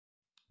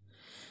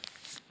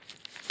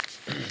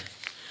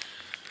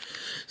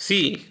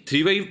See,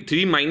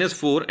 3 minus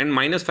 4 and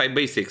minus 5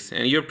 by 6,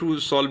 and you have to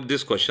solve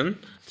this question.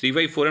 3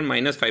 by 4 and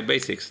minus 5 by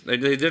 6.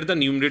 Here the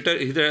numerator,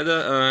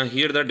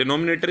 here the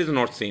denominator is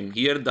not same.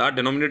 Here the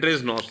denominator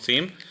is not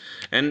same,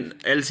 and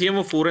LCM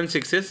of 4 and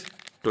 6 is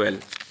 12.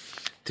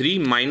 3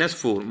 minus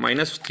 4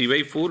 minus 3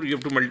 by 4. You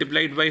have to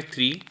multiply it by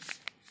 3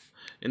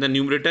 in the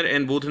numerator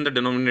and both in the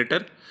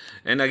denominator,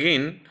 and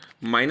again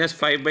minus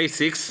 5 by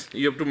 6.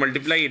 You have to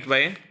multiply it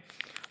by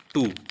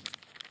 2.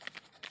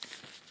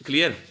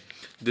 Clear?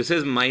 This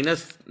is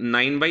minus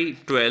 9 by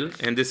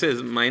 12 and this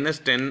is minus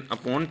 10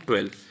 upon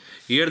 12.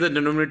 Here the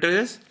denominator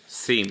is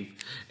same,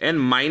 and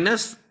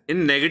minus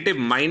in negative,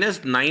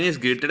 minus 9 is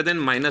greater than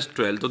minus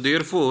 12. So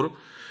therefore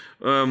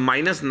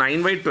minus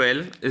 9 by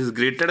 12 is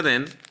greater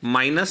than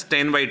minus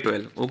 10 by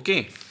 12.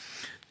 Okay,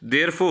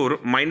 therefore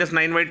minus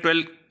 9 by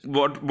 12,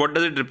 what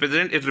does it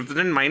represent? It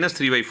represents minus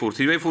 3 by 4.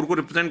 3 by 4 को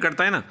represent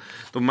करता है ना,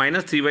 तो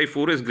minus 3 by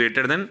 4 is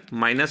greater than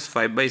minus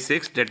 5 by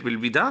 6. That will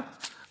be the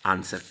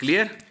answer.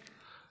 Clear?